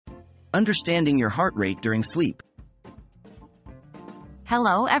Understanding your heart rate during sleep.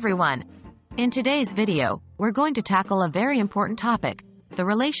 Hello everyone. In today's video, we're going to tackle a very important topic, the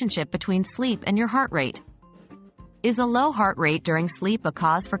relationship between sleep and your heart rate. Is a low heart rate during sleep a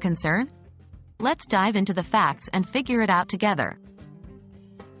cause for concern? Let's dive into the facts and figure it out together.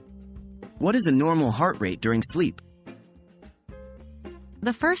 What is a normal heart rate during sleep?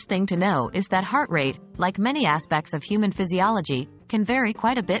 The first thing to know is that heart rate, like many aspects of human physiology, can vary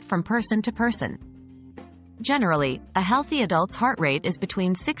quite a bit from person to person. Generally, a healthy adult's heart rate is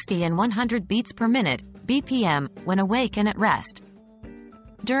between 60 and 100 beats per minute, BPM, when awake and at rest.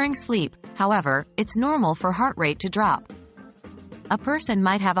 During sleep, however, it's normal for heart rate to drop. A person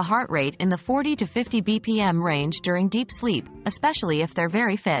might have a heart rate in the 40 to 50 BPM range during deep sleep, especially if they're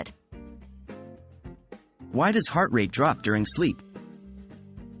very fit. Why does heart rate drop during sleep?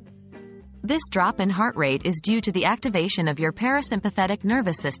 This drop in heart rate is due to the activation of your parasympathetic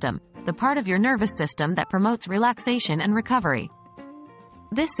nervous system, the part of your nervous system that promotes relaxation and recovery.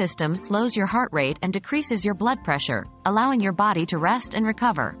 This system slows your heart rate and decreases your blood pressure, allowing your body to rest and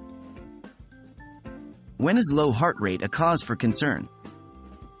recover. When is low heart rate a cause for concern?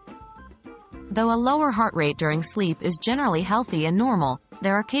 Though a lower heart rate during sleep is generally healthy and normal,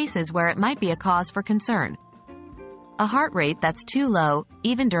 there are cases where it might be a cause for concern. A heart rate that's too low,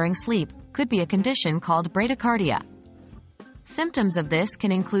 even during sleep, could be a condition called bradycardia. Symptoms of this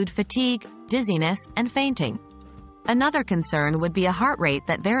can include fatigue, dizziness, and fainting. Another concern would be a heart rate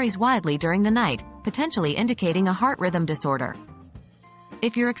that varies widely during the night, potentially indicating a heart rhythm disorder.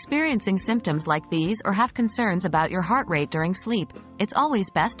 If you're experiencing symptoms like these or have concerns about your heart rate during sleep, it's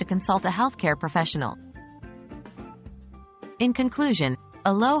always best to consult a healthcare professional. In conclusion,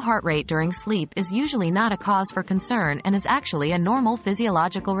 a low heart rate during sleep is usually not a cause for concern and is actually a normal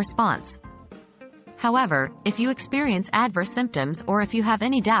physiological response. However, if you experience adverse symptoms or if you have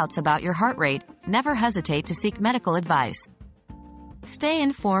any doubts about your heart rate, never hesitate to seek medical advice. Stay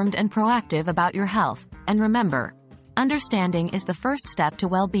informed and proactive about your health, and remember, understanding is the first step to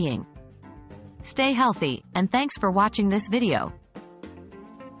well-being. Stay healthy, and thanks for watching this video.